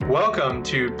Welcome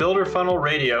to Builder Funnel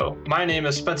Radio. My name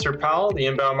is Spencer Powell, the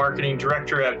Inbound Marketing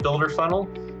Director at Builder Funnel,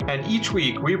 and each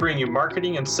week we bring you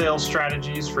marketing and sales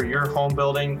strategies for your home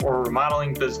building or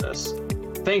remodeling business.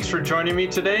 Thanks for joining me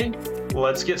today.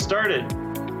 Let's get started.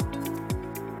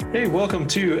 Hey, welcome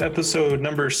to episode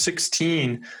number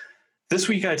 16. This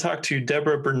week I talked to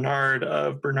Deborah Bernard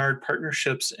of Bernard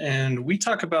Partnerships, and we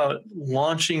talk about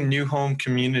launching new home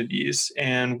communities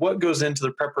and what goes into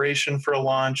the preparation for a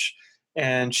launch.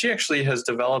 And she actually has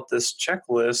developed this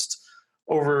checklist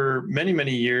over many,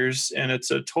 many years, and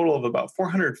it's a total of about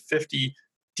 450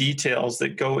 details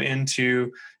that go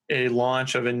into a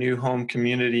launch of a new home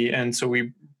community. And so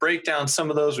we break down some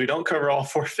of those. We don't cover all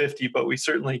 450, but we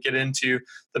certainly get into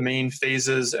the main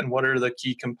phases and what are the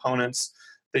key components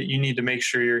that you need to make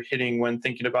sure you're hitting when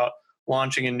thinking about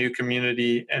launching a new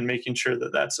community and making sure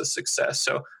that that's a success.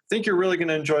 So I think you're really going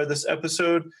to enjoy this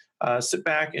episode. Sit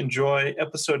back, enjoy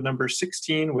episode number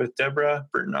 16 with Deborah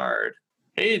Bernard.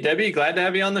 Hey, Debbie, glad to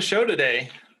have you on the show today.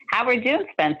 How are you doing,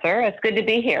 Spencer? It's good to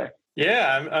be here.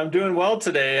 Yeah, I'm doing well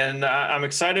today, and I'm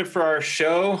excited for our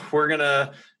show. We're going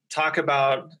to talk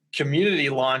about community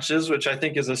launches, which I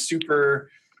think is a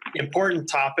super important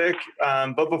topic.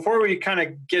 But before we kind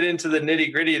of get into the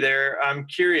nitty gritty there, I'm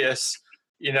curious,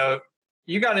 you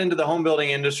got into the home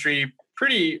building industry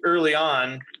pretty early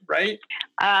on, right?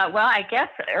 Well, I guess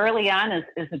early on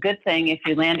is a good thing if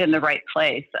you land in the right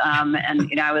place.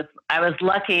 And I was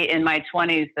lucky in my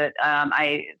 20s that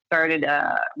I started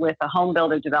with a home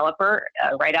builder developer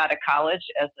right out of college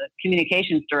as a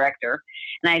communications director,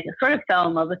 and I sort of fell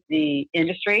in love with the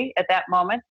industry at that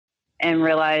moment and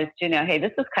realized, hey,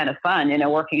 this is kind of fun,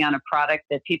 working on a product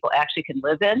that people actually can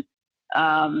live in.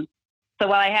 So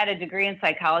while I had a degree in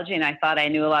psychology and I thought I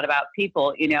knew a lot about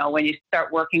people, when you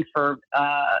start working for,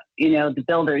 the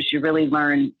builders, you really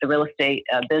learn the real estate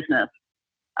business.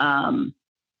 And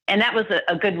that was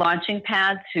a good launching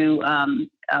pad to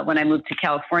when I moved to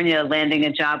California, landing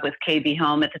a job with KB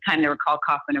Home. At the time, they were called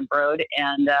Kaufman and Broad.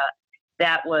 And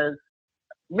that was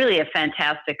really a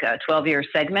fantastic 12-year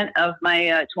segment of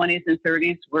my 20s and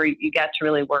 30s where you got to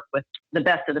really work with the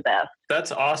best of the best.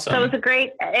 That's awesome. So it was a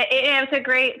great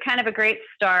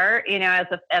start, as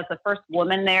the first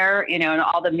woman there, in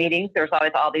all the meetings, there's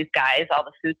always all these guys, all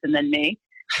the suits, and then me.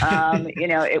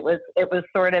 It was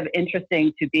sort of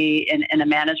interesting to be in a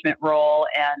management role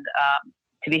and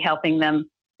to be helping them,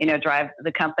 drive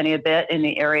the company a bit in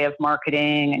the area of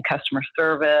marketing and customer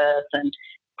service and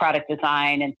product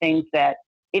design and things that,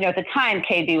 at the time,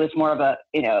 KB was more of a,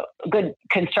 good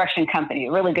construction company,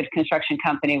 a really good construction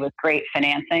company with great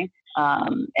financing.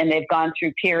 And they've gone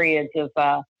through periods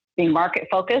of being market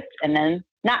focused and then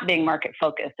not being market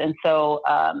focused. And so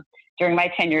during my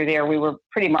tenure there, we were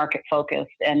pretty market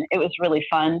focused, and it was really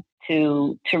fun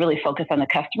to really focus on the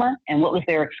customer and what was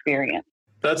their experience.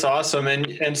 That's awesome.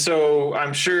 And so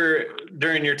I'm sure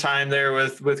during your time there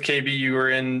with KB, you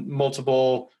were in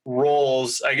multiple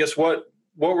roles. I guess what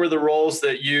were the roles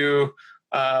that you,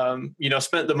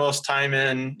 spent the most time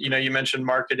in? You mentioned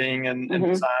marketing and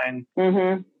design.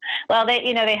 Mm-hmm. Well,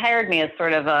 they hired me as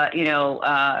sort of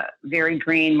a, very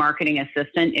green marketing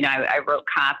assistant. I wrote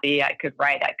copy, I could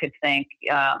write, I could think,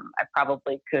 I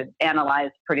probably could analyze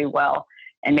pretty well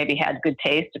and maybe had good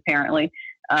taste, apparently.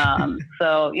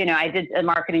 So, I did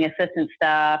marketing assistant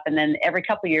stuff. And then every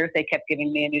couple of years, they kept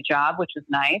giving me a new job, which was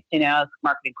nice. I was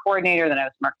marketing coordinator, then I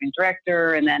was marketing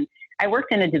director. And then I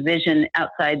worked in a division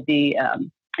outside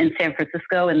in San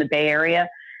Francisco in the Bay Area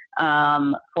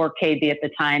for KB at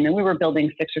the time. And we were building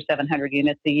 600 or 700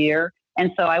 units a year.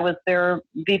 And so I was their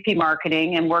VP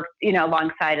marketing and worked,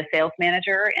 alongside a sales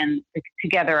manager. And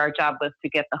together our job was to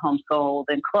get the home sold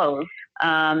and closed.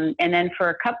 And then for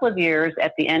a couple of years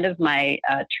at the end of my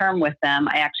term with them,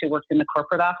 I actually worked in the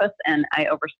corporate office and I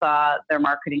oversaw their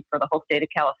marketing for the whole state of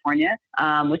California,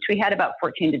 which we had about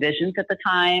 14 divisions at the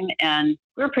time. And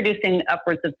we were producing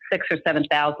upwards of 6,000 or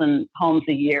 7,000 homes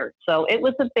a year. So it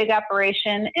was a big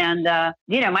operation. And,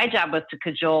 my job was to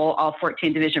cajole all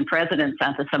 14 division presidents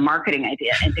onto some marketing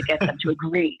idea and to get them to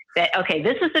agree that, okay,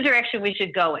 this is the direction we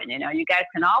should go in. You guys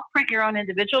can all print your own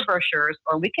individual brochures,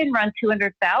 or we can run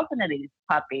 200,000 of these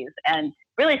puppies and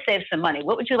really save some money.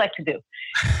 What would you like to do?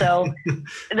 So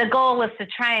the goal was to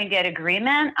try and get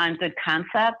agreement on good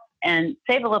concepts and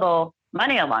save a little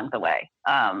money along the way.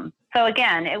 So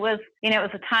again, it was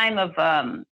a time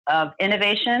of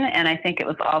innovation, and I think it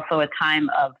was also a time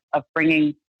of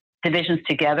bringing divisions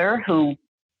together who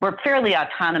were fairly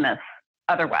autonomous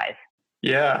otherwise.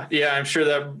 Yeah. Yeah. I'm sure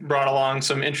that brought along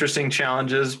some interesting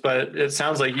challenges, but it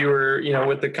sounds like you were,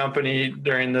 with the company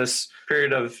during this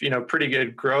period of, pretty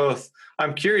good growth.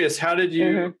 I'm curious, how did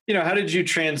you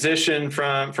transition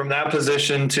from that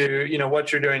position to,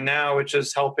 what you're doing now, which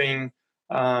is helping,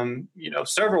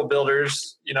 several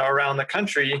builders, around the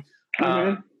country,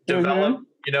 Mm-hmm. develop,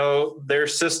 Mm-hmm. their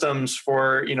systems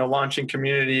for, launching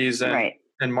communities Right.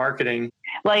 and marketing.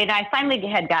 Well, I finally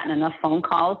had gotten enough phone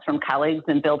calls from colleagues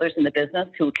and builders in the business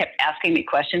who kept asking me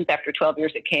questions after 12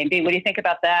 years at KMB. What do you think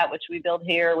about that? What should we build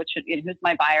here? Who's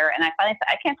my buyer? And I finally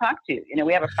said, I can't talk to you.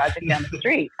 We have a project down the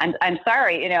street. I'm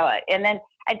sorry, and then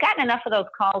I'd gotten enough of those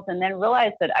calls and then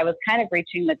realized that I was kind of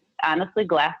reaching the honestly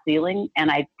glass ceiling, and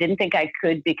I didn't think I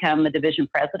could become a division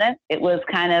president. It was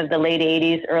kind of the late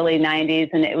 80s, early 90s,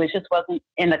 and it was just wasn't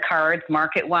in the cards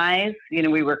market wise.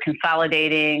 We were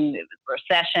consolidating, it was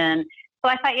recession. So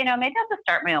I thought, maybe I'll just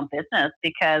start my own business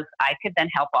because I could then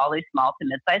help all these small to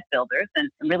mid-sized builders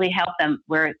and really help them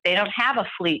where they don't have a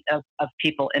fleet of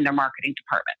people in their marketing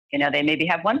department. They maybe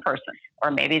have one person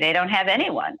or maybe they don't have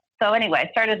anyone. So anyway,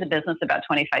 I started the business about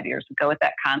 25 years ago with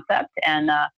that concept. And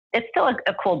it's still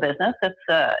a cool business. It's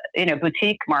a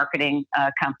boutique marketing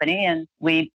company. And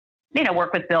we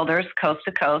work with builders coast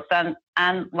to coast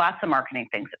on lots of marketing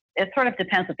things. It sort of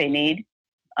depends what they need.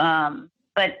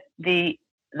 But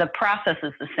the process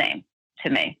is the same to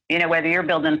me. Whether you're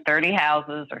building 30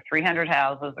 houses or 300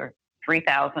 houses or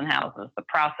 3,000 houses, the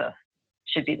process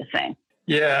should be the same.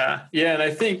 Yeah. Yeah. And I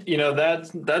think,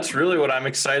 that's really what I'm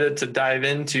excited to dive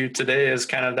into today is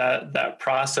kind of that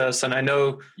process. And I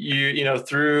know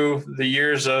through the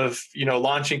years of,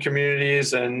 launching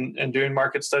communities and doing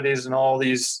market studies and all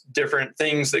these different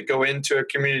things that go into a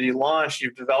community launch,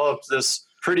 you've developed this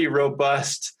pretty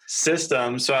robust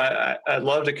system. So I'd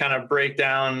love to kind of break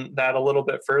down that a little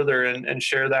bit further and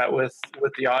share that with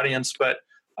the audience. But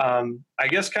I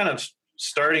guess kind of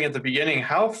starting at the beginning,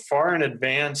 how far in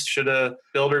advance should a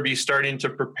builder be starting to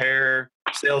prepare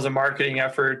sales and marketing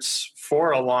efforts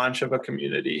for a launch of a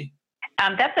community?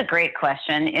 That's a great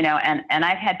question, and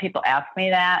I've had people ask me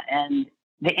that, and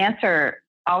the answer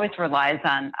always relies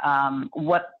on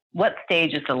what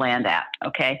stage is the land at,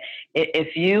 okay?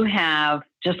 If you have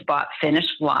just bought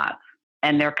finished lots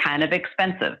and they're kind of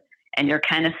expensive and you're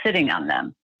kind of sitting on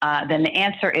them, then the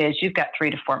answer is you've got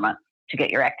 3 to 4 months to get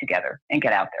your act together and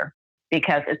get out there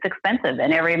because it's expensive.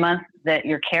 And every month that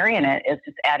you're carrying it is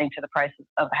just adding to the price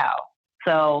of the house.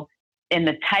 So in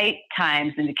the tight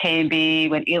times in the KMB,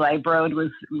 when Eli Broad was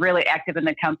really active in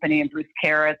the company and Bruce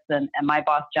Carrots and my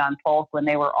boss, John Polk, when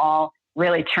they were all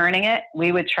really turning it,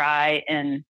 we would try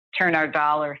and turn our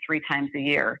dollar 3 times a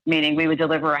year, meaning we would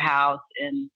deliver a house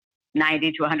in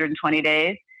 90 to 120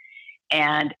 days.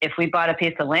 And if we bought a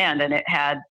piece of land and it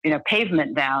had,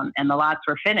 pavement down and the lots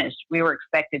were finished, we were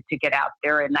expected to get out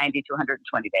there in 90 to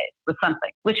 120 days with something,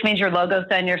 which means your logo's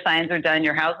done, your signs are done,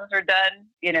 your houses are done,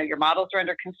 your models are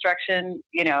under construction,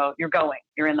 you're going,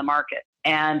 you're in the market.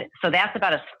 And so that's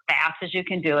about as fast as you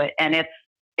can do it. And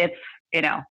it's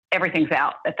everything's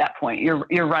out at that point.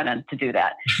 You're running to do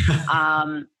that.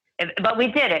 But we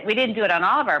did it. We didn't do it on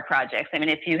all of our projects. I mean,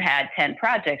 if you had 10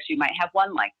 projects, you might have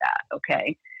one like that.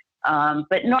 Okay.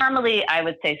 But normally I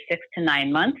would say 6 to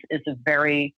 9 months is a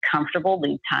very comfortable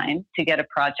lead time to get a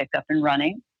project up and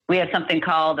running. We have something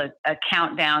called a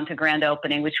countdown to grand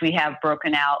opening, which we have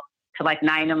broken out to like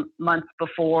 9 months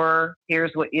before.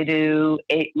 Here's what you do,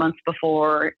 8 months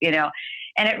before, and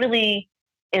it really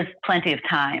is plenty of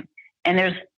time. And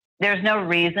there's no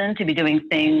reason to be doing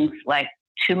things like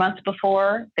 2 months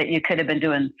before that you could have been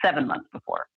doing 7 months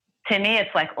before. To me, it's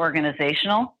like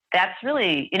organizational. That's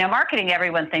really, marketing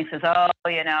everyone thinks is, it's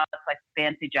like a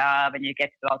fancy job and you get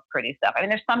to do all this pretty stuff. I mean,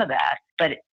 there's some of that,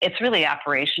 but it's really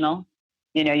operational.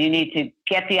 You need to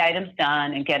get the items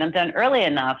done and get them done early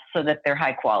enough so that they're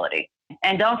high quality.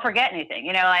 And don't forget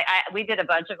anything. We did a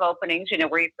bunch of openings,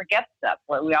 where you forget stuff.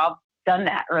 Well, we all done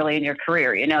that early in your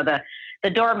career. The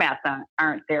doormats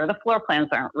aren't there. The floor plans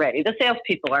aren't ready. The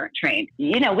salespeople aren't trained.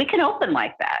 We can open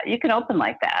like that. You can open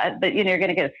like that, but you're going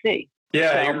to get a C.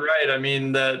 Yeah, you're right. I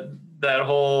mean, that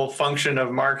whole function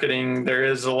of marketing, there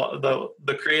is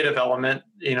the creative element,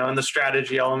 and the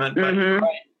strategy element, but Mm-hmm.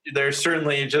 There's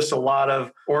certainly just a lot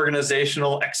of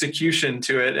organizational execution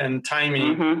to it and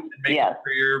timing Mm-hmm. and making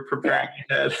sure you're preparing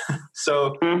ahead.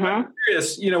 So I'm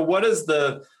curious, what is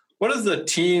the what does the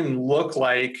team look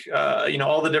like?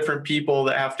 All the different people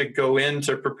that have to go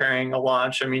into preparing a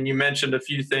launch. I mean, you mentioned a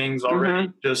few things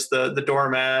already, just the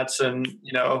doormats and,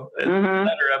 et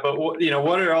cetera. But,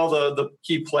 what are all the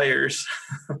key players?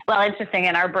 Well, interesting.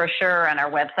 In our brochure on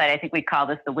our website, I think we call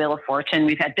this the Wheel of Fortune.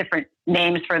 We've had different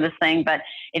names for this thing, but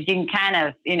if you can kind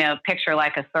of, picture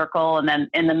like a circle, and then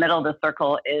in the middle of the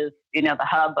circle is, the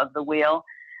hub of the wheel.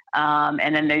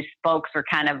 And then those spokes are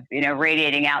kind of,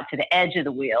 radiating out to the edge of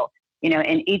the wheel.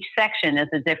 In each section is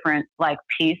a different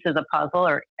piece of the puzzle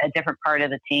or a different part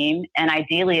of the team. And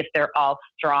ideally, if they're all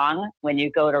strong, when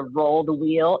you go to roll the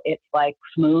wheel, it's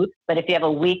smooth. But if you have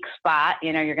a weak spot,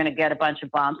 you're going to get a bunch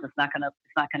of bumps. It's not going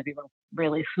to be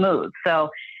really smooth. So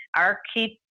our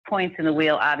key points in the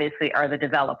wheel obviously are the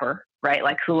developer, right?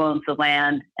 Like who owns the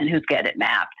land and who's got it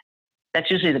mapped. That's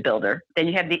usually the builder. Then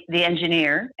you have the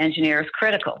engineer. Engineer is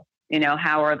critical.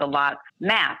 How are the lots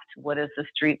mapped? What is the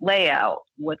street layout?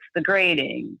 What's the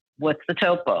grading? What's the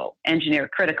topo? Engineer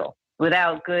critical.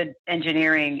 Without good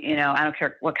engineering, I don't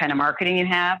care what kind of marketing you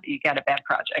have, you got a bad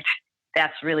project.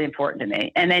 That's really important to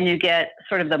me. And then you get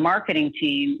sort of the marketing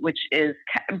team, which is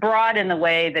broad in the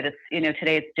way that it's,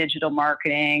 today it's digital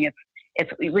marketing.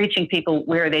 It's reaching people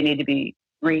where they need to be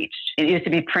reached. It used to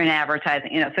be print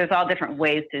advertising, so there's all different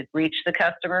ways to reach the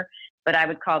customer, but I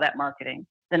would call that marketing.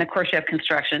 Then of course you have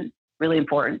construction, really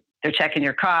important. They're checking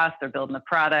your costs, they're building the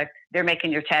product, they're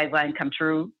making your tagline come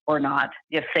true or not.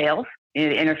 You have sales, you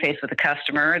need to interface with the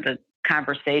customer, the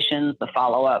conversations, the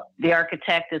follow-up. The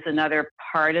architect is another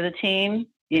part of the team.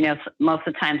 Most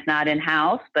of the times not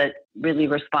in-house, but really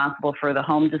responsible for the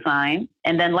home design.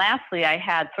 And then lastly, I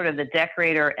had sort of the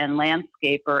decorator and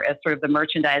landscaper as sort of the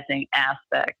merchandising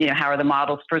aspect. How are the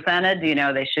models presented?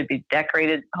 They should be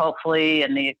decorated, hopefully,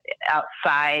 and the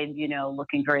outside,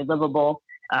 looking very livable.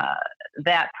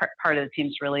 That part of the team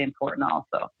is really important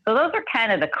also. So those are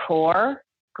kind of the core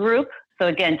group. So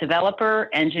again, developer,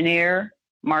 engineer,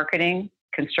 marketing,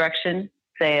 construction,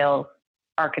 sales,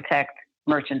 architect,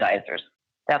 merchandisers.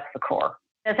 That's the core.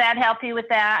 Does that help you with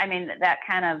that? I mean, that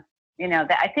kind of,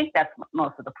 I think that's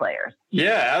most of the players.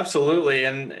 Yeah, absolutely.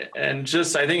 And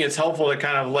just, I think it's helpful to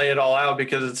kind of lay it all out,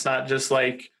 because it's not just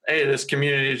like, hey, this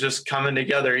community is just coming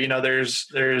together.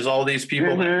 There's all these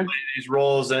people that play these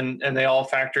roles, and they all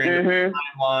factor into the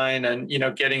timeline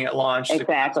and, getting it launched.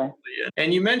 Exactly.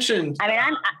 And you mentioned,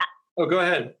 go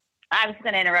ahead. I was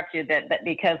going to interrupt you but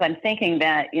because I'm thinking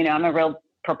that, I'm a real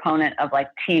proponent of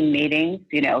team meetings,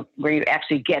 where you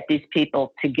actually get these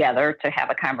people together to have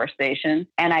a conversation.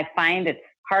 And I find it's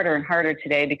harder and harder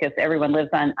today because everyone lives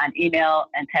on email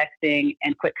and texting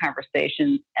and quick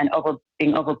conversations and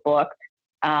being overbooked.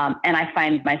 And I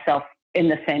find myself in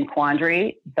the same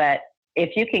quandary. But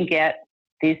if you can get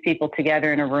these people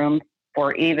together in a room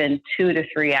for even 2 to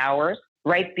 3 hours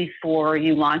right before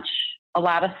you launch a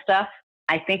lot of stuff,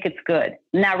 I think it's good.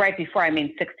 Now, right before, I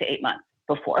mean 6 to 8 months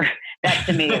before. That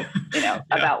to me is,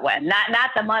 about when.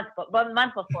 Not the month, but the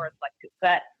month before it's 2.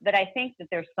 But I think that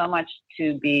there's so much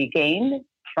to be gained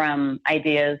from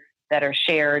ideas that are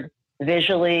shared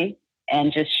visually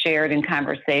and just shared in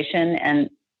conversation. And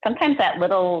sometimes that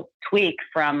little tweak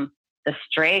from the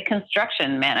stray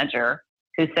construction manager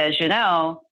who says,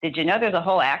 did you know there's a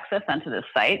whole access onto the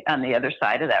site on the other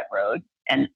side of that road?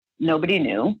 And nobody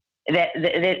knew. That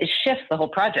it shifts the whole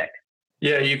project.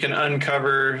 Yeah, you can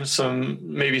uncover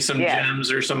some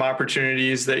gems or some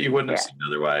opportunities that you wouldn't have seen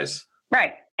otherwise.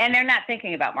 Right. And they're not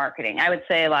thinking about marketing. I would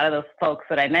say a lot of those folks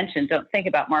that I mentioned don't think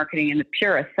about marketing in the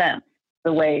purest sense,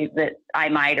 the way that I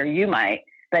might or you might,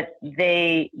 but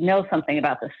they know something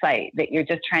about the site that you're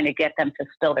just trying to get them to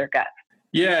spill their guts.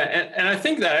 Yeah, and I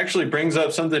think that actually brings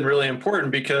up something really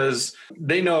important, because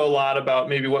they know a lot about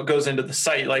maybe what goes into the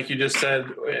site, like you just said,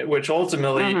 which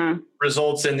ultimately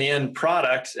results in the end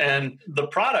product. And the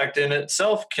product in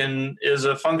itself is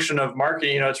a function of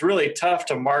marketing. It's really tough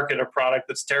to market a product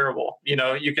that's terrible.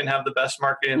 You can have the best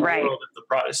marketing in the world if the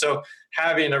product. So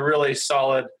having a really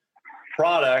solid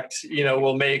product,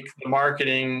 will make the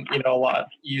marketing, a lot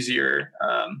easier.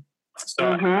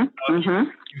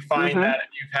 You find that if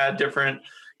you've had different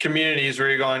communities where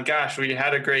you're going, gosh, we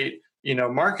had a great,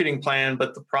 marketing plan,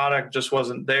 but the product just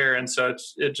wasn't there. And so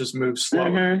it just moves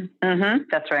slower.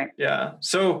 That's right. Yeah.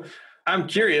 So I'm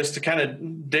curious to kind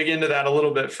of dig into that a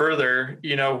little bit further.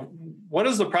 What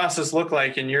does the process look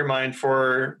like in your mind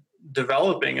for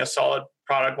developing a solid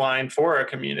product line for a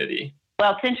community?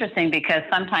 Well, it's interesting because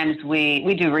sometimes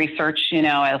we do research,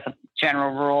 as a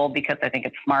general rule, because I think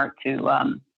it's smart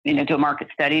to, do a market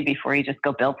study before you just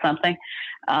go build something.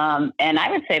 And I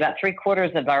would say about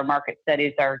 3/4 of our market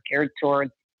studies are geared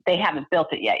towards, they haven't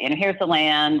built it yet. Here's the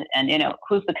land and,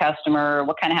 who's the customer,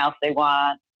 what kind of house they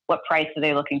want, What price are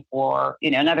they looking for?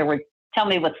 In other words, tell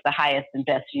me what's the highest and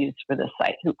best use for this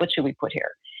site. What should we put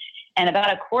here? And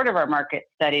about a quarter of our market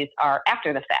studies are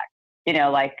after the fact.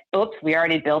 Like, oops, we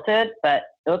already built it, but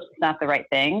oops, it's not the right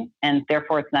thing, and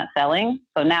therefore it's not selling.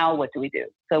 So now what do we do?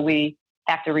 So we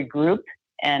have to regroup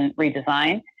and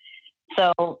redesign.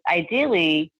 So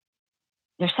ideally,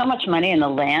 there's so much money in the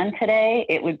land today,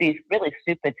 it would be really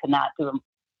stupid to not do,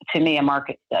 to me, a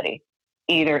market study,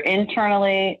 either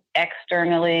internally,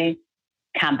 externally,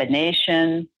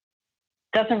 combination.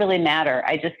 Doesn't really matter.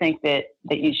 I just think that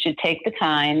you should take the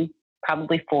time,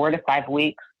 probably 4 to 5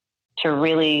 weeks, to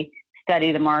really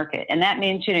study the market. And that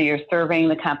means, you're surveying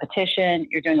the competition,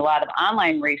 you're doing a lot of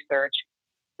online research,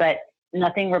 but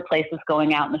nothing replaces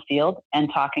going out in the field and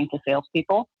talking to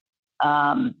salespeople.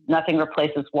 Nothing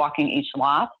replaces walking each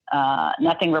lot.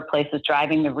 Nothing replaces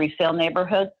driving the resale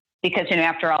neighborhoods because,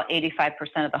 after all, 85%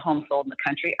 of the homes sold in the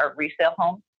country are resale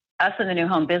homes. Us in the new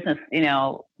home business,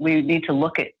 we need to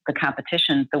look at the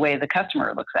competition the way the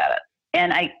customer looks at it.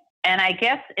 And I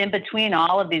guess in between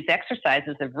all of these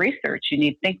exercises of research, you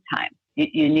need think time.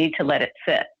 You need to let it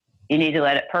sit. You need to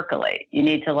let it percolate. You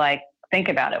need to think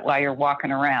about it while you're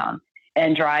walking around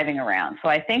and driving around. So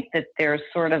I think that there's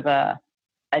sort of a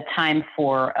time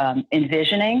for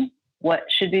envisioning what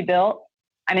should be built.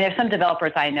 I mean, there's some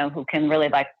developers I know who can really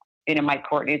Mike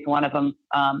Courtney's one of them,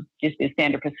 used to be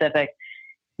Standard Pacific.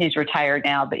 He's retired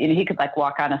now, but he could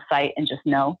walk on a site and just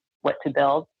know what to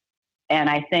build. And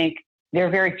I think there are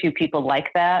very few people like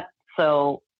that.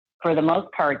 So for the most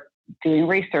part, doing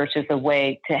research is a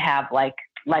way to have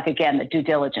again, the due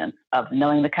diligence of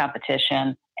knowing the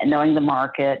competition and knowing the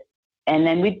market. And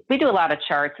then we do a lot of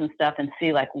charts and stuff and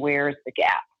see where's the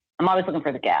gap. I'm always looking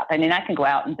for the gap. I mean, I can go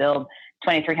out and build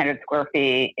 2,300 square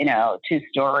feet,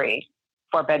 2-story,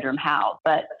 4-bedroom house,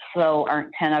 but so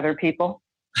aren't 10 other people.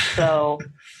 So,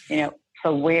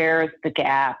 so where's the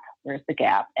gap? Where's the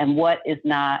gap? And what is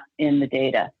not in the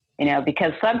data?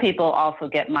 Because some people also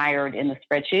get mired in the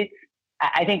spreadsheets.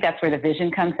 I think that's where the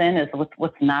vision comes in, is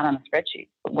what's not on the spreadsheet,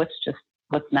 but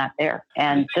what's not there.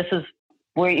 And this is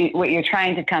where what you're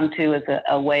trying to come to is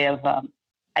a way of,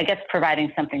 I guess,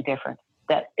 providing something different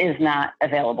that is not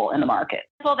available in the market.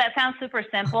 Well, that sounds super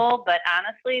simple, but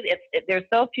honestly, there's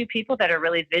so few people that are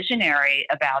really visionary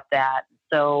about that.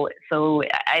 So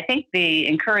I think the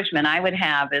encouragement I would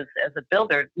have is, as a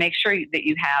builder, make sure that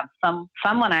you have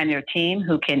someone on your team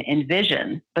who can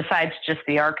envision, besides just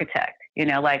the architect,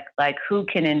 like who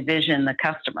can envision the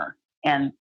customer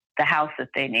and the house that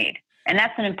they need. And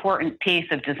that's an important piece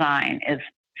of design, is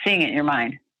seeing it in your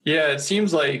mind. Yeah, it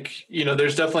seems like,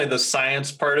 there's definitely the science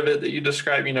part of it that you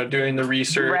describe, doing the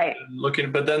research, right, and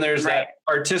looking, but then there's right,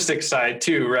 that artistic side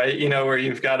too, right? Where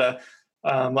you've got to,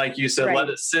 like you said, right, let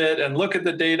it sit and look at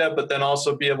the data, but then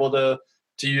also be able to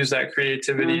use that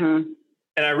creativity. Mm-hmm.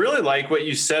 And I really like what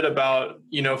you said about,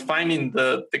 finding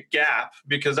the gap,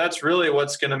 because that's really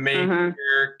what's going to make mm-hmm,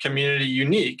 your community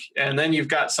unique. And then you've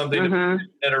got something mm-hmm, to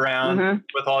get around mm-hmm,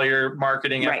 with all your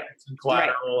marketing right, efforts and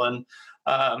collateral. Right.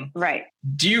 And right.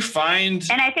 Do you find?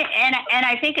 And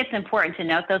I think it's important to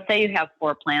note, though, say you have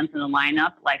 4 plans in the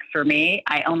lineup. Like for me,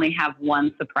 I only have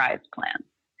one surprise plan.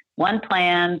 One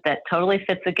plan that totally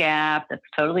fits a gap, that's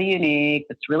totally unique,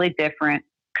 that's really different,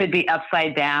 could be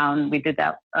upside down. We did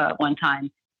that one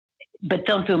time, but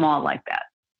don't do them all like that.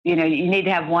 You need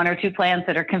to have 1 or 2 plans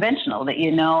that are conventional, that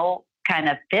kind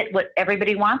of fit what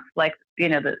everybody wants, like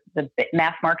the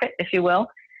mass market, if you will.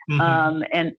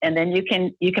 Mm-hmm. And then you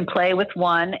can play with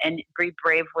one and be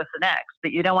brave with the next,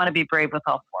 but you don't want to be brave with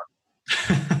all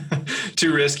 4.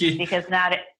 Too risky? Because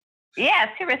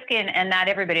it's too risky, and not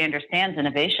everybody understands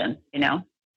innovation,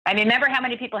 I mean, remember how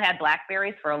many people had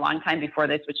BlackBerries for a long time before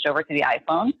they switched over to the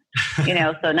iPhone?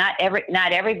 So not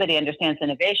everybody understands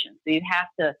innovation. So you have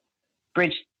to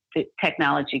bridge the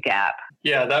technology gap.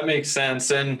 Yeah, that makes sense.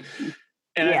 And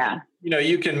yeah,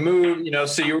 you can move,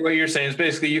 so what you're saying is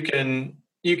basically you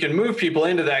can move people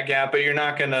into that gap, but you're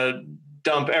not going to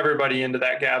dump everybody into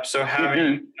that gap. So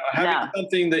having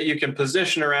something that you can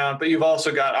position around, but you've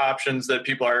also got options that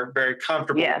people are very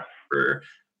comfortable with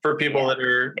for people that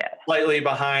are slightly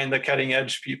behind the cutting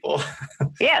edge people.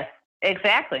 Yes,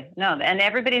 exactly. No, and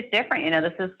everybody's different.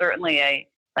 This is certainly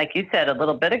like you said a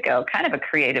little bit ago, kind of a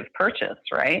creative purchase,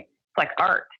 right? It's like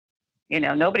art.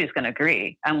 Nobody's going to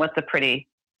agree on what's a pretty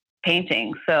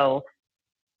painting. So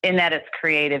in that it's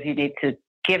creative, you need to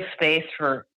give space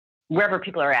for wherever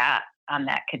people are at on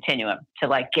that continuum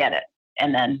to get it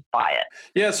and then buy it.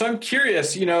 Yeah. So I'm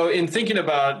curious, in thinking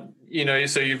about,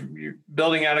 so you're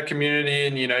building out a community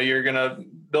and, you're going to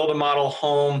build a model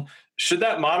home. Should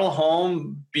that model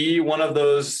home be one of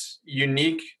those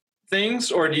unique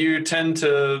things, or do you tend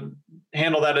to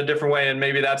handle that a different way? And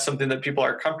maybe that's something that people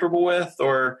are comfortable with,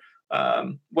 or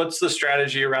what's the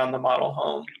strategy around the model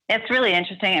home? It's really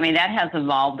interesting. I mean, that has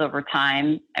evolved over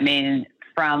time. I mean,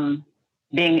 from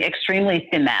being extremely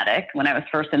thematic, when I was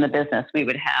first in the business, we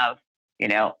would have,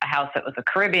 a house that was a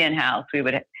Caribbean house.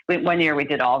 One year we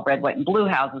did all red, white, and blue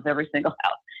houses, every single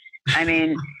house. I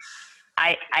mean,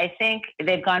 I think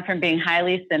they've gone from being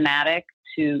highly thematic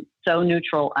to so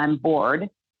neutral on board,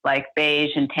 like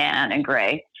beige and tan and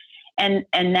gray. And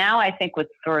now I think what's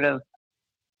sort of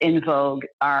in vogue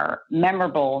are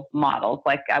memorable models.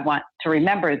 Like I want to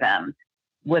remember them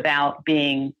without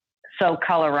being so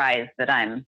colorized that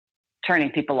I'm turning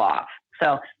people off.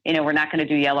 So, we're not going to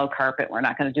do yellow carpet. We're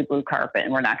not going to do blue carpet,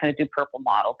 and we're not going to do purple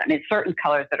models. I mean, certain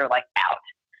colors that are like out.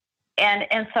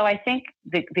 And so I think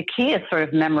the key is sort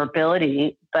of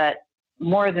memorability, but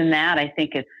more than that, I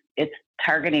think it's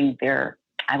targeting their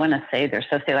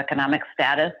socioeconomic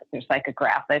status, their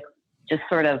psychographics, just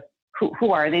sort of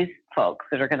who are these folks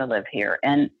that are going to live here?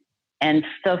 And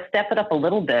so step it up a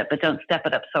little bit, but don't step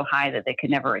it up so high that they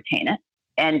can never attain it,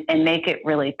 and make it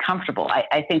really comfortable.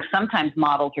 I think sometimes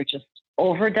models are just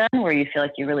overdone where you feel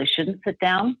like you really shouldn't sit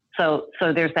down. So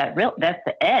there's that's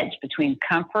the edge between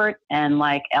comfort and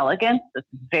like elegance. It's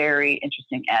a very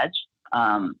interesting edge.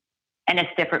 And it's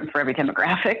different for every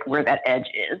demographic where that edge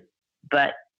is.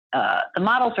 But the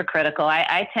models are critical.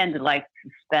 I tend to like to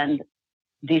spend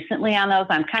decently on those.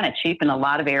 I'm kind of cheap in a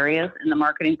lot of areas in the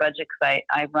marketing budget because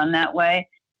I run that way.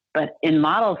 But in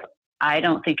models, I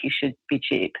don't think you should be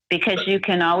cheap because you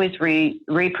can always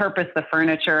repurpose the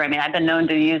furniture. I mean, I've been known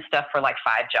to use stuff for like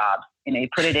 5 jobs. You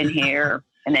put it in here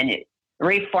and then you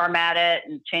reformat it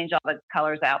and change all the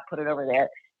colors out, put it over there.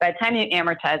 By the time you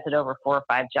amortize it over 4 or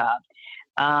 5 jobs.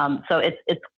 So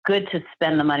it's good to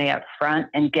spend the money up front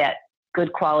and get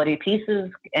good quality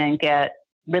pieces and get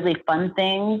really fun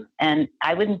things. And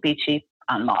I wouldn't be cheap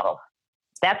on models.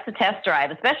 That's the test drive,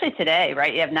 especially today,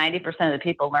 right? You have 90% of the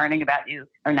people learning about you,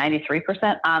 or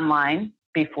 93% online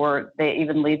before they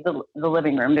even leave the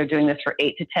living room. They're doing this for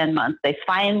 8 to 10 months. They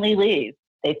finally leave.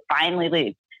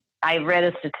 I read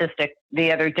a statistic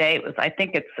the other day. I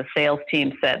think it's the sales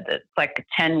team said that it's like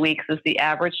 10 weeks is the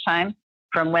average time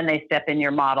from when they step in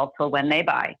your model till when they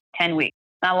buy. 10 weeks,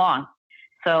 not long.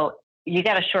 So you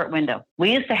got a short window.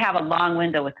 We used to have a long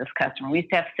window with this customer. We used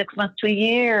to have 6 months to a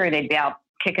year. They'd be out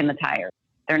kicking the tires.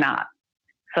 They're not.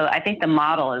 So I think the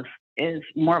model is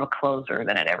more of a closer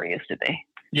than it ever used to be.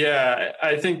 Yeah,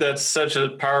 I think that's such a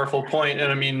powerful point. And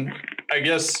I mean, I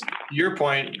guess your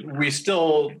point, we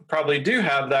still probably do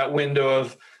have that window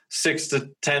of 6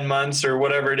 to 10 months or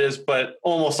whatever it is, but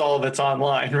almost all of it's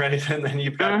online, right? And then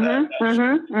you've got at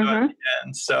the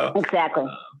end. So exactly.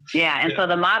 So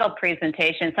the model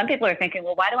presentation, some people are thinking,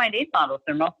 well, why do I need models?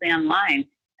 They're mostly online.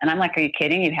 And I'm like, are you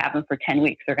kidding? You have them for 10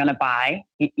 weeks. They're going to buy.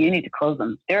 You need to close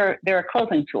them. They're a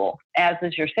closing tool, as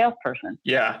is your salesperson.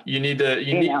 Yeah, you need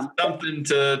something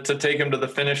to take them to the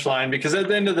finish line, because at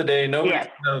the end of the day, nobody's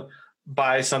going to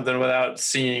buy something without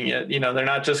seeing it. They're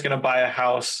not just going to buy a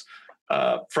house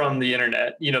from the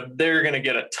internet. They're going to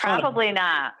get a ton. Probably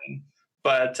not.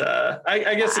 But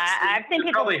I guess I think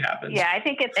it probably happens. Yeah, I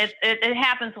think it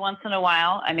happens once in a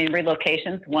while. I mean,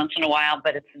 relocations once in a while,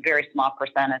 but it's a very small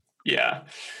percentage. Yeah.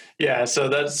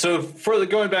 So for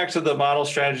going back to the model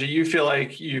strategy, you feel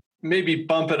like you maybe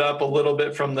bump it up a little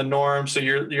bit from the norm. So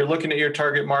you're looking at your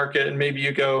target market and maybe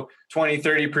you go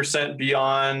 20-30%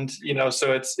 beyond.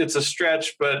 So it's a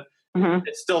stretch, but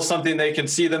it's still something they can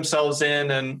see themselves in,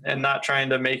 and not trying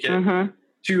to make it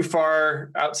too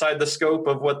far outside the scope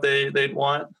of what they'd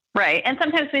want. Right. And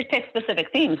sometimes we pick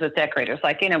specific themes with decorators.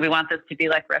 Like, we want this to be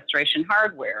like restoration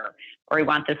hardware, or we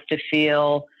want this to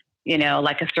feel,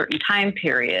 like a certain time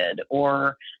period,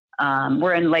 or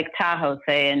we're in Lake Tahoe,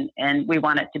 say, and we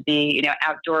want it to be,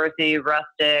 outdoorsy,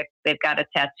 rustic. They've got a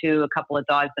tattoo, a couple of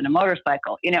dogs, and a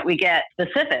motorcycle. We get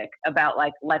specific about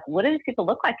like what do these people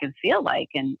look like and feel like?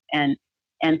 And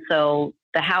so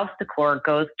the house decor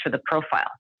goes to the profile.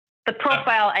 The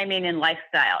profile, I mean, in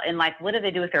lifestyle, and like, what do they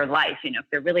do with their life? If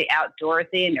they're really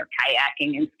outdoorsy and they're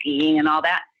kayaking and skiing and all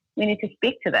that, we need to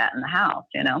speak to that in the house,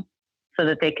 so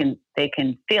that they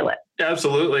can feel it.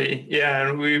 Absolutely. Yeah.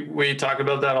 And we talk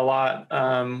about that a lot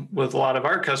with a lot of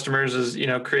our customers is,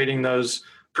 creating those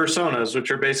personas, which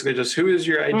are basically just who is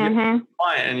your ideal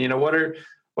client, and, what are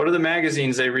the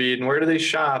magazines they read, and where do they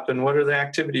shop, and what are the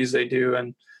activities they do?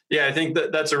 And yeah, I think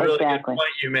that's a really good point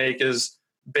you make, is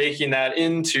baking that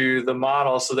into the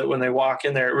model so that when they walk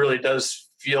in there, it really does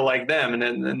feel like them, and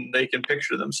then they can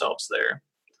picture themselves there.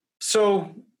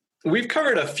 So we've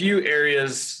covered a few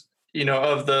areas,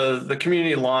 of the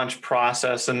community launch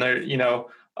process, and there,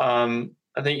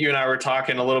 I think you and I were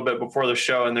talking a little bit before the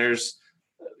show, and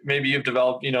maybe you've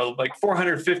developed, like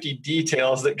 450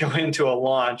 details that go into a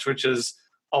launch, which is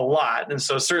a lot. And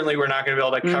so certainly we're not going to be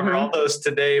able to cover all those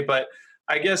today, but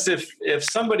I guess if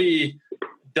somebody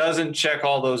doesn't check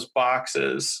all those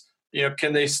boxes,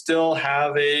 can they still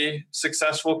have a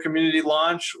successful community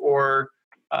launch, or,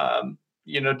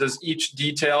 does each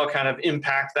detail kind of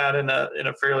impact that in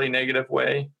a fairly negative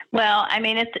way? Well, I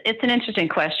mean, it's an interesting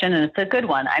question, and it's a good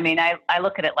one. I mean, I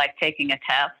look at it like taking a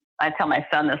test. I tell my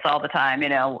son this all the time,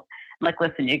 like,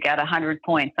 listen, you got 100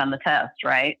 points on the test,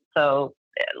 right? So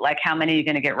like, how many are you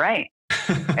going to get right?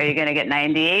 Are you going to get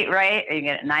 98 right? Are you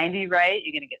going to get 90 right?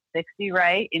 You're going to get 60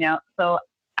 right? So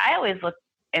I always look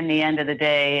in the end of the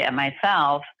day at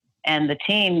myself and the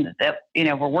team that,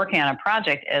 we're working on a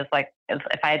project as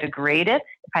if I had to grade it,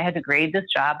 if I had to grade this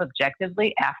job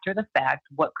objectively after the fact,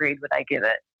 what grade would I give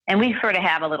it? And we sort of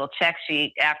have a little check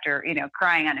sheet after,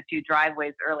 crying on a few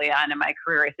driveways early on in my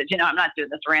career. I said, I'm not doing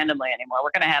this randomly anymore.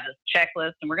 We're going to have this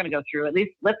checklist and we're going to go through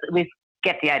let's at least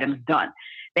get the items done.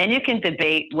 Then you can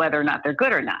debate whether or not they're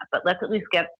good or not, but let's at least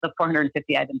get the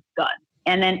 450 items done.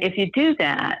 And then if you do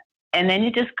that, and then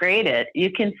you just grade it,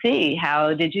 you can see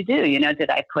how did you do? Did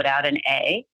I put out an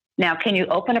A? Now, can you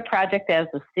open a project as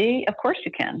a C? Of course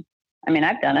you can. I mean,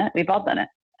 I've done it. We've all done it.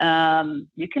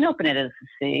 You can open it as a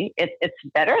C. It's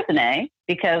better as an A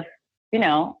because,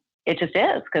 it just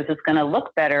is, because it's going to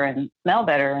look better and smell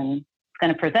better and it's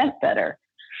going to present better.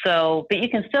 So, but you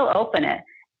can still open it.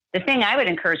 The thing I would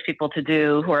encourage people to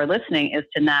do who are listening is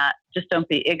to don't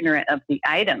be ignorant of the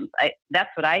items. That's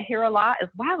what I hear a lot is,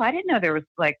 wow, I didn't know there was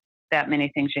like that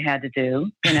many things you had to do,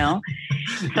 So,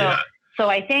 yeah. So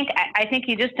I think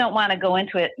you just don't want to go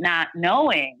into it not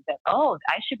knowing that, oh,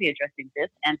 I should be addressing this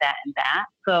and that and that.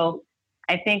 So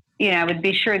I think, I would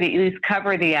be sure that you at least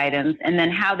cover the items, and then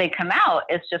how they come out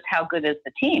is just how good is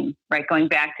the team, right? Going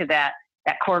back to that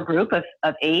core group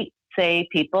of 8, say,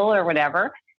 people or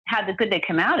whatever, how good they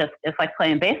come out is it's like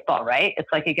playing baseball, right? It's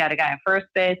like you got a guy on first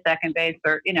base, second base,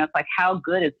 or, it's like how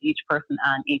good is each person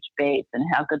on each base and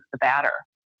how good's the batter?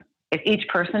 If each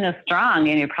person is strong,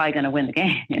 you're probably going to win the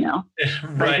game, Right.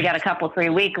 But if you got a couple 3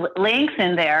 weak links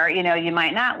in there, you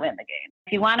might not win the game.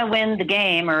 If you want to win the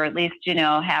game, or at least,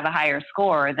 have a higher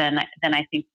score, then I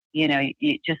think,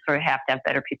 you just sort of have to have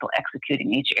better people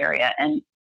executing each area, and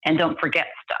don't forget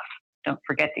stuff. Don't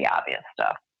forget the obvious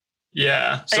stuff.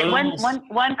 Yeah. So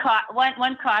one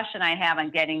caution I have on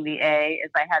getting the A is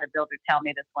I had a builder tell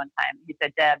me this one time. He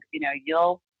said, Deb,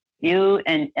 you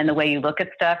and the way you look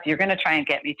at stuff, you're going to try and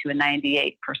get me to a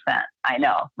 98%. I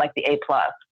know, like the A+.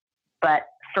 But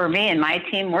for me and my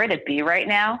team, we're at a B right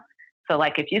now. So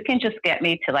like, if you can just get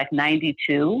me to like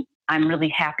 92, I'm really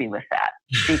happy with that,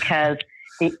 because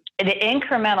the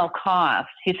incremental cost,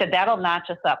 he said, that'll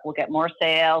notch us up. We'll get more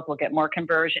sales. We'll get more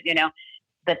conversion,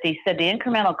 But they said the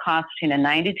incremental cost between a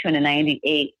 92 and a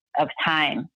 98 of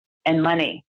time and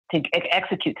money to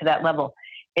execute to that level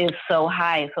is so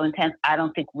high, so intense. I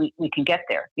don't think we can get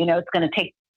there. It's going to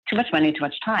take too much money, too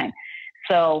much time.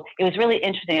 So it was really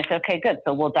interesting. I said, okay, good.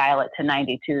 So we'll dial it to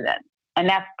 92 then. And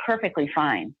that's perfectly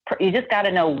fine. You just got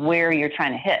to know where you're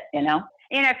trying to hit,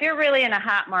 if you're really in a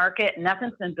hot market,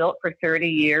 nothing's been built for 30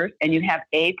 years, and you have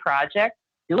a project,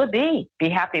 do a B. Be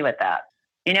happy with that.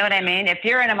 You know what I mean? If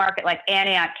you're in a market like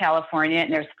Antioch, California,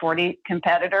 and there's 40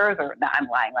 competitors, or no, I'm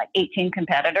lying, like 18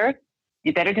 competitors,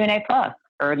 you better do an A+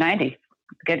 or 90.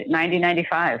 Get 90,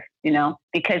 95,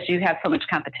 because you have so much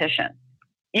competition.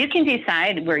 You can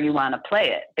decide where you want to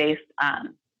play it based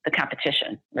on the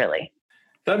competition, really.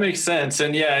 That makes sense.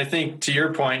 And yeah, I think to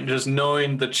your point, just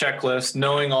knowing the checklist,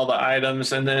 knowing all the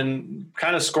items, and then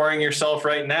kind of scoring yourself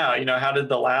right now, how did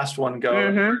the last one go?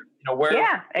 Mm-hmm.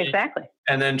 Yeah, exactly.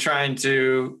 And then trying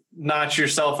to notch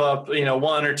yourself up,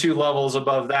 1 or 2 levels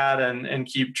above that, and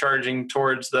keep charging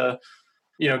towards the,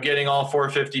 getting all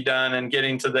 450 done and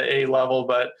getting to the A level,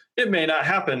 but it may not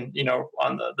happen,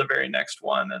 on the very next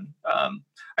one. And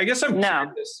I guess I'm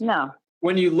curious. No.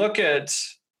 When you look at,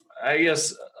 I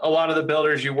guess, a lot of the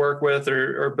builders you work with,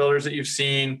 or builders that you've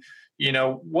seen,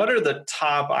 what are the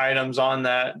top items on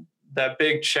that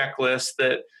big checklist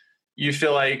that you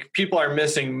feel like people are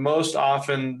missing most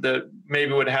often, that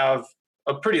maybe would have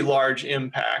a pretty large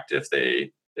impact if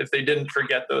they didn't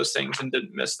forget those things and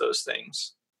didn't miss those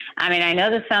things? I mean, I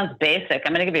know this sounds basic.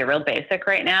 I'm going to give you a real basic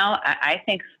right now. I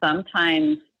think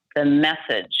sometimes the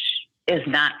message is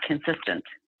not consistent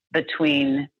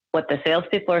between what the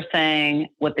salespeople are saying,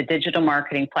 what the digital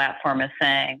marketing platform is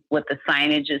saying, what the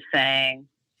signage is saying,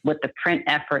 what the print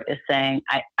effort is saying.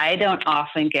 I don't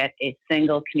often get a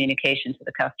single communication to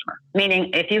the customer.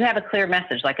 Meaning, if you have a clear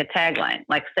message, like a tagline,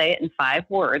 like say it in 5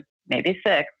 words, maybe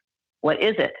 6. What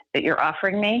is it that you're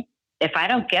offering me? If I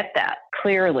don't get that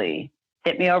clearly,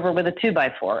 hit me over with a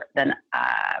 2x4, then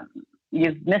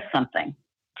you've missed something.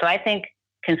 So I think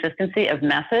consistency of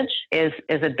message is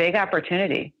a big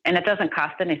opportunity, and it doesn't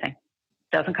cost anything.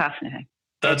 It doesn't cost anything.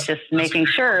 It's just making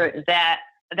sure that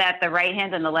the right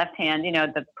hand and the left hand,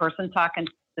 the person talking,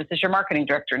 this is your marketing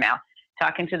director now,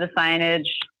 talking to the signage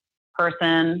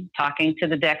person, talking to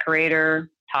the decorator,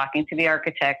 talking to the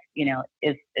architect,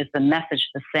 is the message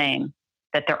the same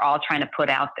that they're all trying to put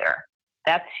out there?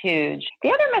 That's huge. The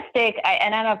other mistake, I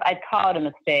don't know if I'd call it a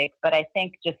mistake, but I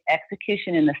think just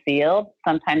execution in the field.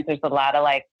 Sometimes there's a lot of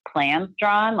plans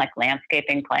drawn, like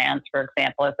landscaping plans, for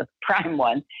example, is a prime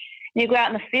one. You go out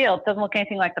in the field, it doesn't look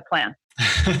anything like the plan.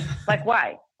 Like,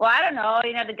 why? Well, I don't know.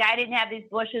 The guy didn't have these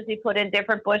bushes. He put in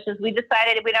different bushes. We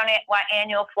decided we don't want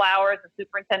annual flowers. The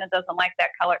superintendent doesn't like that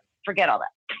color. Forget all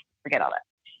that.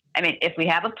 I mean, if we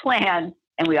have a plan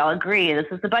and we all agree this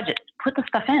is the budget, put the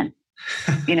stuff in.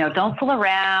 Don't fool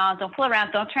around. Don't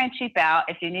try and cheap out.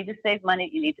 If you need to save money,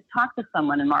 you need to talk to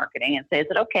someone in marketing and say, is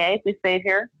it okay if we save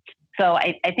here? So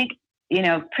I think,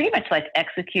 pretty much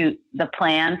execute the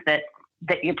plans that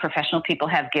your professional people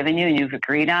have given you and you've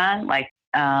agreed on.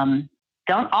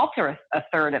 Don't alter a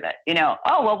third of it. We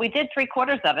did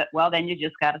 3/4 of it. Well, then you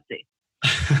just got to see.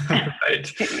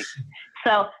 Right.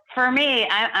 So for me,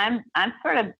 I'm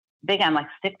sort of big on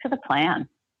stick to the plan.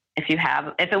 If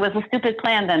it was a stupid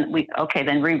plan, then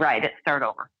rewrite it, start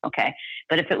over. Okay.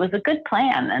 But if it was a good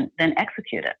plan, then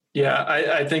execute it. Yeah.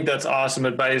 I think that's awesome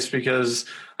advice, because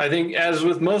I think, as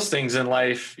with most things in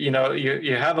life, you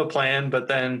have a plan, but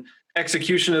then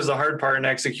execution is the hard part, and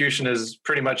execution is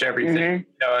pretty much everything.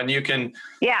 Mm-hmm. And you can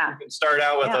start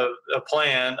out with a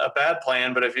bad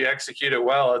plan, but if you execute it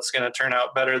well, it's going to turn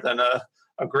out better than a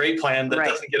great plan that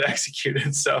doesn't get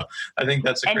executed. So I think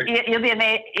that's great. You'll be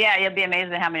amazed. Yeah, you'll be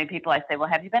amazed at how many people I say, well,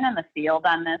 have you been in the field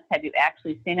on this? Have you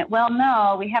actually seen it? Well,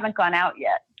 no, we haven't gone out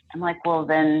yet. I'm like, well,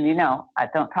 then,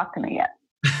 don't talk to me yet.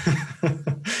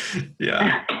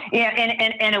 Yeah.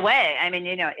 In a way, I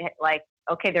mean,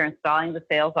 okay, they're installing the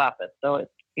sales office. So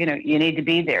it's, you need to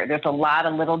be there. There's a lot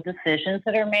of little decisions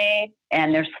that are made,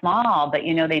 and they're small, but,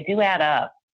 they do add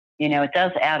up. It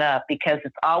does add up, because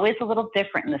it's always a little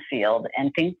different in the field,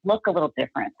 and things look a little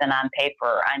different than on paper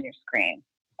or on your screen.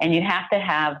 And you have to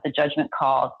have the judgment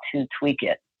call to tweak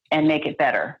it and make it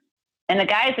better. And the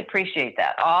guys appreciate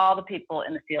that. All the people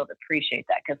in the field appreciate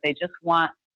that, because they just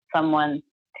want someone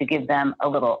to give them a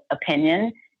little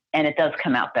opinion, and it does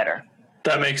come out better.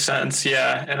 That makes sense.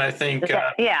 Yeah. And I think,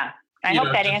 I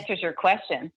hope that answers your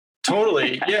question.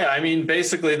 Totally. Yeah. I mean,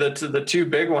 basically the two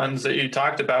big ones that you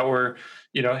talked about were,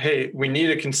 hey, we need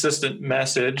a consistent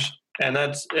message. And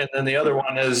then the other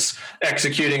one is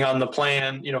executing on the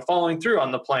plan, following through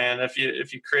on the plan. If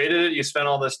you created it, you spent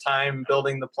all this time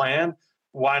building the plan,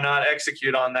 why not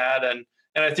execute on that? And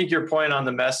I think your point on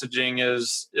the messaging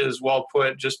is well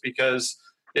put, just because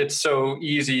it's so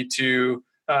easy to,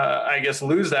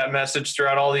 lose that message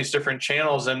throughout all these different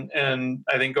channels. And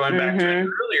I think going back to an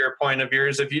earlier point of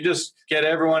yours, if you just get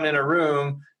everyone in a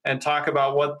room and talk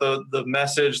about what the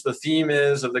message, the theme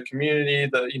is of the community,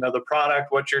 the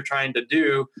product, what you're trying to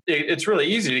do, it's really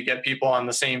easy to get people on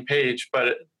the same page.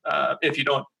 But if you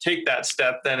don't take that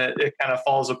step, then it kind of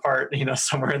falls apart,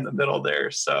 somewhere in the middle there.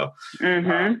 So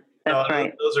That's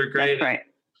right. Those are great. That's right.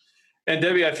 And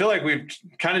Debbie, I feel like we've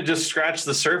kind of just scratched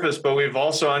the surface, but we've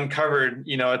also uncovered,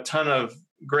 a ton of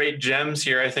great gems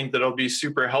here. I think that'll be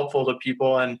super helpful to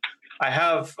people. And I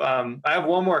have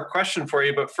one more question for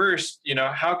you, but first,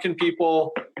 how can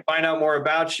people find out more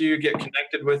about you, get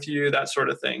connected with you, that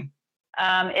sort of thing?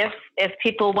 If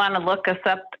people want to look us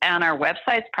up on our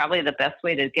website, it's probably the best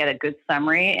way to get a good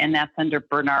summary, and that's under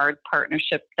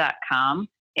bernardpartnership.com.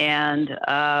 And,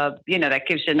 that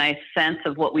gives you a nice sense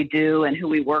of what we do and who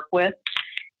we work with.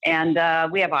 And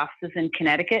we have offices in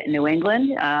Connecticut and New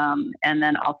England, and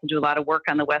then also do a lot of work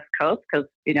on the West Coast, because,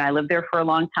 I lived there for a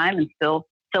long time and still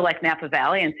like Napa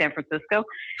Valley and San Francisco.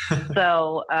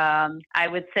 So I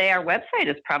would say our website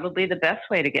is probably the best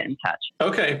way to get in touch.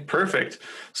 Okay, perfect.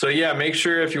 So yeah, make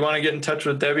sure if you want to get in touch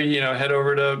with Debbie, head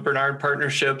over to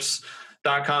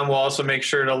bernardpartnerships.com. We'll also make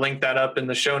sure to link that up in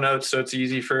the show notes, so it's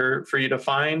easy for you to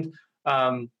find.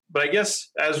 But I guess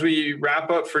as we wrap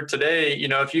up for today,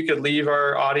 if you could leave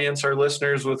our audience, our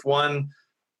listeners, with one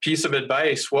piece of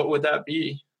advice, what would that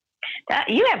be?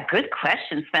 You have good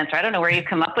questions, Spencer. I don't know where you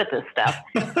come up with this stuff.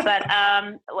 But,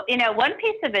 one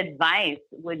piece of advice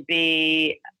would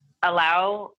be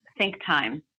allow think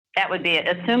time. That would be it.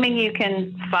 Assuming you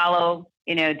can follow,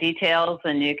 details,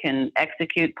 and you can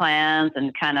execute plans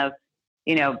and kind of,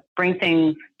 bring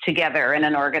things together in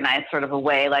an organized sort of a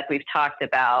way, like we've talked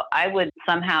about, I would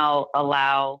somehow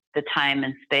allow the time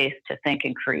and space to think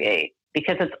and create,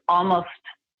 because it's almost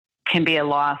can be a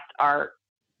lost art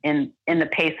in the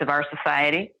pace of our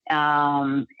society.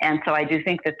 And so I do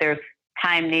think that there's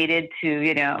time needed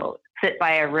to, sit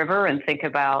by a river and think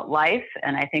about life.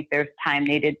 And I think there's time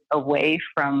needed away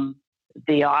from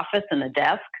the office and the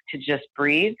desk to just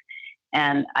breathe.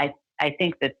 And I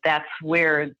think that that's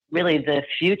where really the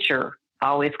future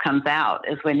always comes out,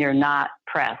 is when you're not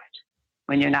pressed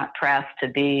to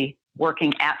be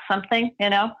working at something,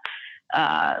 So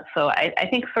I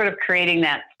think sort of creating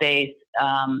that space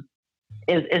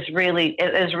is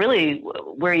really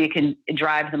where you can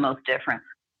drive the most difference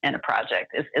in a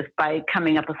project, is by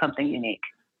coming up with something unique.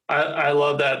 I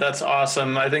love that. That's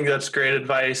awesome. I think that's great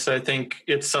advice. I think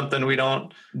it's something we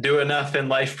don't do enough in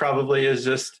life, probably, is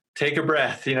just take a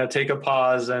breath, take a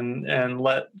pause and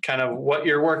let kind of what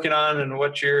you're working on and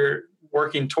what you're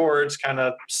working towards kind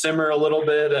of simmer a little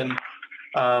bit. And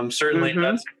certainly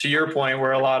that's, to your point,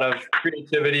 where a lot of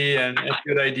creativity and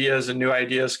good ideas and new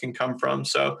ideas can come from.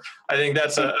 So I think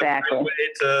that's a great way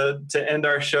to end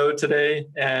our show today.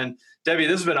 And Debbie,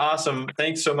 this has been awesome.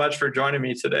 Thanks so much for joining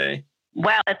me today.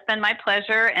 Well, it's been my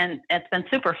pleasure, and it's been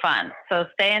super fun. So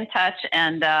stay in touch,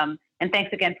 and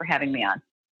thanks again for having me on.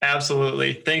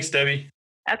 Absolutely. Thanks, Debbie.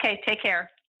 Okay, take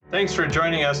care. Thanks for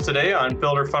joining us today on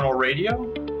Builder Funnel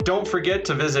Radio. Don't forget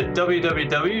to visit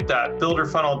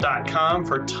www.builderfunnel.com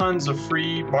for tons of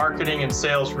free marketing and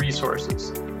sales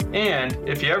resources. And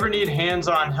if you ever need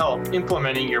hands-on help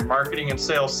implementing your marketing and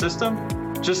sales system,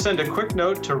 just send a quick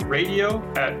note to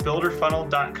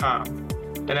radio@builderfunnel.com.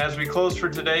 And as we close for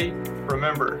today,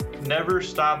 remember, never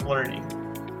stop learning.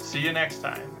 See you next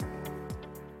time.